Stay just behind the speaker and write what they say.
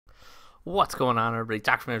What's going on, everybody?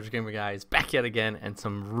 Dr. Manager Gamer Guys back yet again, and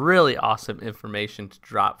some really awesome information to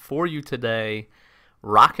drop for you today.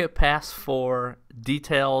 Rocket Pass 4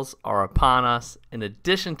 details are upon us. In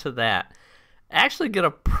addition to that, actually get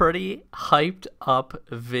a pretty hyped up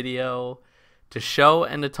video to show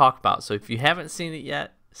and to talk about. So if you haven't seen it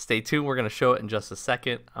yet, stay tuned. We're going to show it in just a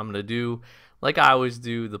second. I'm going to do, like I always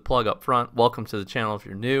do, the plug up front. Welcome to the channel if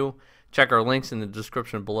you're new. Check our links in the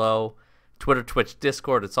description below. Twitter, Twitch,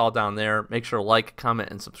 Discord, it's all down there. Make sure to like, comment,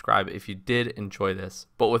 and subscribe if you did enjoy this.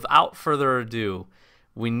 But without further ado,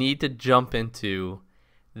 we need to jump into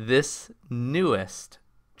this newest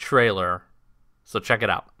trailer. So check it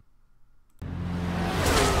out.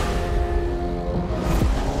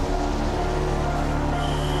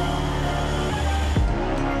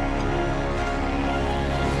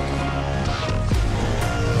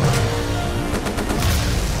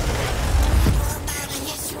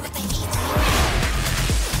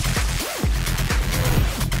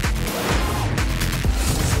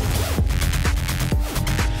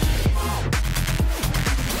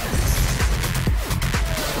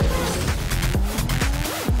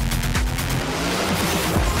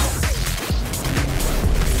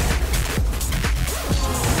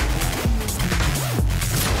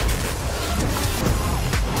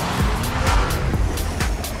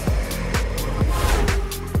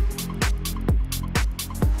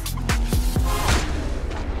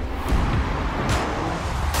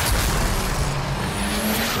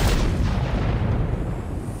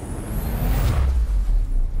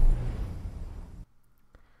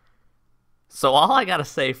 So all I gotta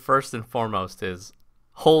say first and foremost is,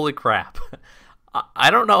 holy crap.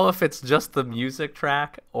 I don't know if it's just the music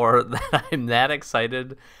track or that I'm that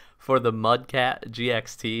excited for the Mudcat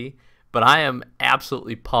GXT, but I am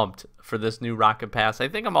absolutely pumped for this new Rocket Pass. I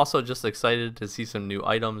think I'm also just excited to see some new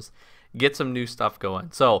items, get some new stuff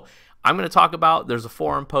going. So I'm going to talk about, there's a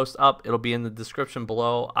forum post up. It'll be in the description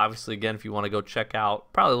below. Obviously, again, if you want to go check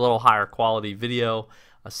out probably a little higher quality video,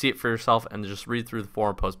 see it for yourself and just read through the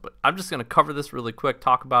forum post. But I'm just going to cover this really quick,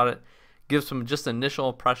 talk about it, give some just initial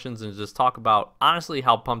impressions, and just talk about honestly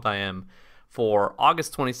how pumped I am for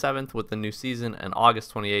August 27th with the new season and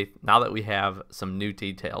August 28th now that we have some new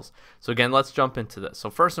details. So again, let's jump into this.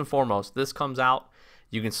 So first and foremost, this comes out.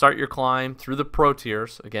 You can start your climb through the pro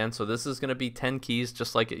tiers again. So this is going to be 10 keys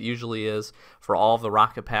just like it usually is for all of the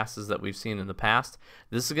Rocket Passes that we've seen in the past.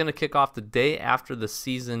 This is going to kick off the day after the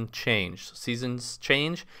season change. So seasons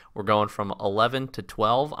change. We're going from 11 to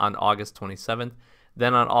 12 on August 27th.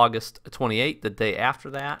 Then on August 28th, the day after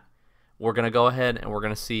that, we're going to go ahead and we're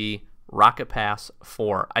going to see Rocket Pass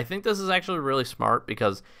 4. I think this is actually really smart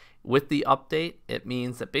because with the update, it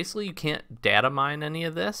means that basically you can't data mine any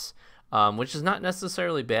of this. Which is not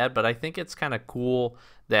necessarily bad, but I think it's kind of cool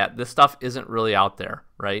that this stuff isn't really out there,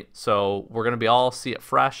 right? So we're going to be all see it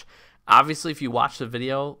fresh. Obviously, if you watch the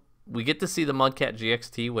video, we get to see the Mudcat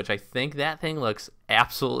GXT, which I think that thing looks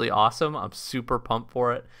absolutely awesome. I'm super pumped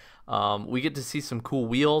for it. We get to see some cool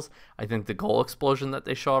wheels. I think the goal explosion that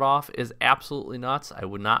they showed off is absolutely nuts. I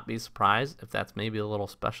would not be surprised if that's maybe a little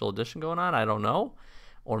special edition going on. I don't know.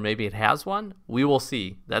 Or maybe it has one. We will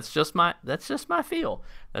see. That's just my feel.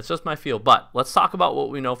 That's just my feel. But let's talk about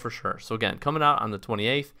what we know for sure. So again, coming out on the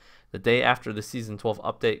 28th, the day after the Season 12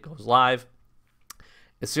 update goes live.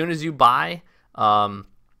 As soon as you buy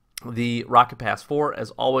the Rocket Pass 4,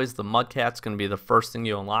 as always, the Mudcat's going to be the first thing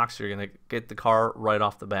you unlock. So you're going to get the car right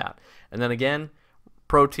off the bat. And then again,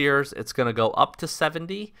 pro tiers, it's going to go up to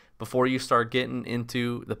 70 before you start getting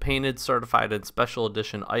into the painted, certified, and special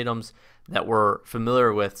edition items that we're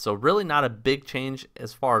familiar with. So really not a big change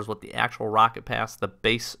as far as what the actual Rocket Pass, the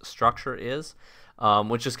base structure is,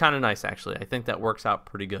 which is kind of nice actually. I think that works out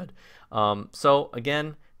pretty good. So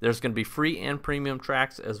again, there's going to be free and premium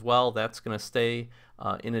tracks as well. That's going to stay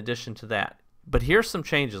in addition to that. But here's some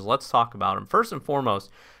changes. Let's talk about them. First and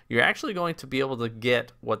foremost, you're actually going to be able to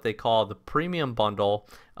get what they call the premium bundle,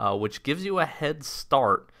 which gives you a head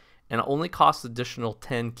start and it only costs additional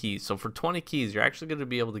 10 keys. So for 20 keys, you're actually going to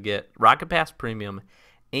be able to get Rocket Pass Premium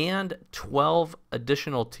and 12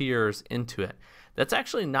 additional tiers into it. That's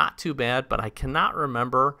actually not too bad, but I cannot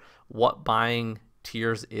remember what buying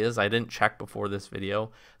tiers is. I didn't check before this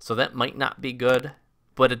video, so that might not be good,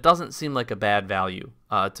 but it doesn't seem like a bad value,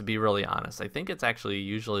 to be really honest. I think it's actually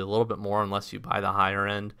usually a little bit more unless you buy the higher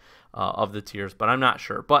end of the tiers, but I'm not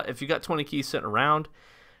sure. But if you got 20 keys sitting around,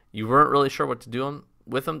 you weren't really sure what to do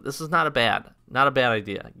with them, this is not a bad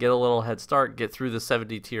idea. Get a little head start, get through the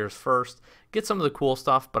 70 tiers first, get some of the cool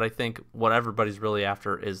stuff, but I think what everybody's really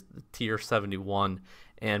after is the tier 71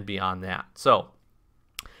 and beyond that. So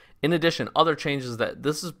In addition, other changes that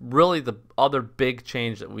this is really the other big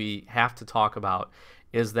change that we have to talk about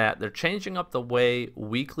is that they're changing up the way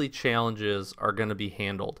weekly challenges are going to be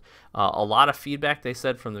handled. A lot of feedback they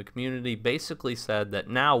said from the community basically said that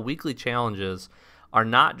now weekly challenges are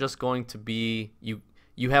not just going to be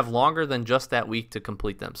you have longer than just that week to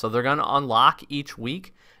complete them. So they're going to unlock each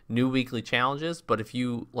week new weekly challenges, but if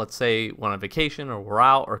you, let's say, went on vacation or were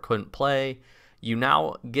out or couldn't play, you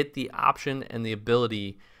now get the option and the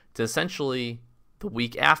ability to essentially the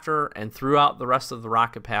week after and throughout the rest of the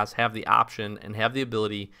Rocket Pass have the option and have the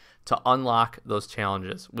ability to unlock those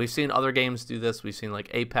challenges. We've seen other games do this. We've seen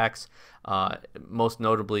like Apex, most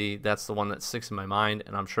notably, that's the one that sticks in my mind,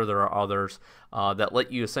 and I'm sure there are others that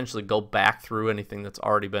let you essentially go back through anything that's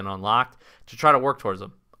already been unlocked to try to work towards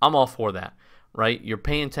them. I'm all for that, right? You're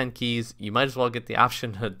paying 10 keys. You might as well get the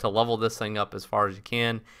option to level this thing up as far as you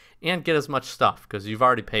can and get as much stuff because you've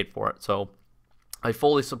already paid for it. So I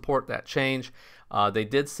fully support that change. They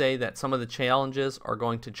did say that some of the challenges are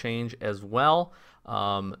going to change as well.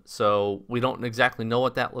 So we don't exactly know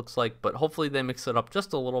what that looks like, but hopefully they mix it up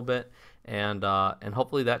just a little bit, and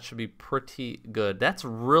hopefully that should be pretty good. That's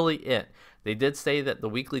really it. They did say that the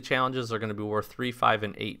weekly challenges are going to be worth 3, 5,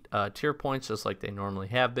 and 8 tier points, just like they normally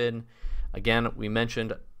have been. Again, we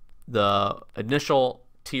mentioned the initial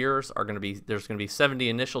tiers are going to be, there's going to be 70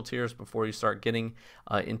 initial tiers before you start getting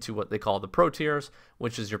into what they call the pro tiers,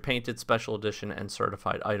 which is your painted, special edition, and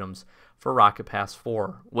certified items for Rocket Pass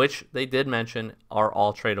 4, which they did mention are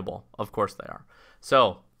all tradable. Of course they are.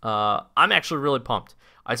 So I'm actually really pumped.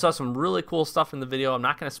 I saw some really cool stuff in the video. I'm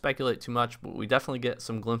not going to speculate too much, but we definitely get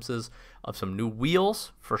some glimpses of some new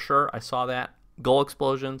wheels for sure. I saw that. Goal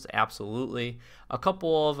explosions, absolutely. A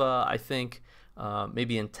couple of, I think,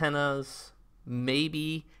 maybe antennas.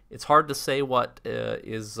 Maybe it's hard to say what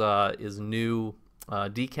is new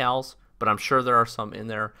decals, but I'm sure there are some in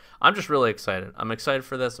there. I'm just really excited. I'm excited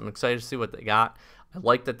for this. I'm excited to see what they got. I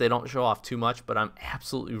like that they don't show off too much, but I'm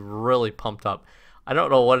absolutely really pumped up. I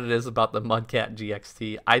don't know what it is about the Mudcat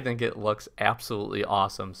GXT. I think it looks absolutely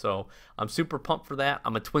awesome. So I'm super pumped for that.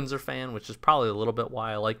 I'm a Twinzer fan, which is probably a little bit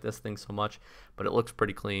why I like this thing so much, but it looks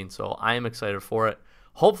pretty clean. So I am excited for it.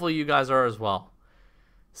 Hopefully you guys are as well.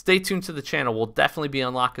 Stay tuned to the channel. We'll definitely be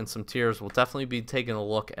unlocking some tiers. We'll definitely be taking a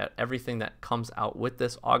look at everything that comes out with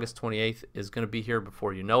this. August 28th is going to be here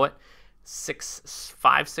before you know it.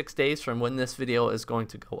 5-6 days from when this video is going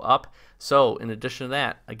to go up. So in addition to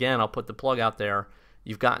that, again, I'll put the plug out there.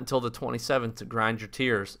 You've got until the 27th to grind your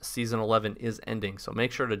tiers. Season 11 is ending. So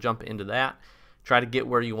make sure to jump into that. Try to get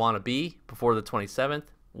where you want to be before the 27th.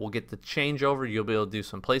 We'll get the changeover. You'll be able to do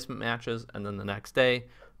some placement matches. And then the next day,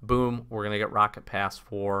 boom, we're going to get Rocket Pass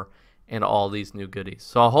 4 and all these new goodies.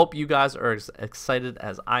 So I hope you guys are as excited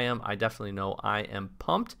as I am. I definitely know I am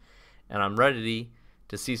pumped, and I'm ready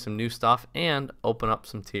to see some new stuff and open up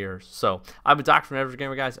some tiers. So I've been Doc from Average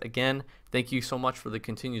Gamer, guys. Again, thank you so much for the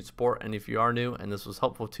continued support. And if you are new and this was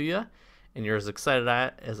helpful to you and you're as excited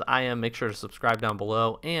as I am, make sure to subscribe down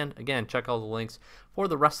below. And again, check out the links for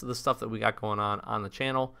the rest of the stuff that we got going on the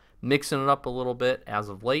channel. Mixing it up a little bit as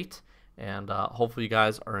of late. And hopefully you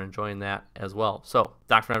guys are enjoying that as well. So,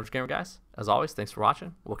 Doc from Average Gamer, guys, as always, thanks for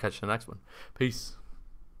watching. We'll catch you in the next one. Peace.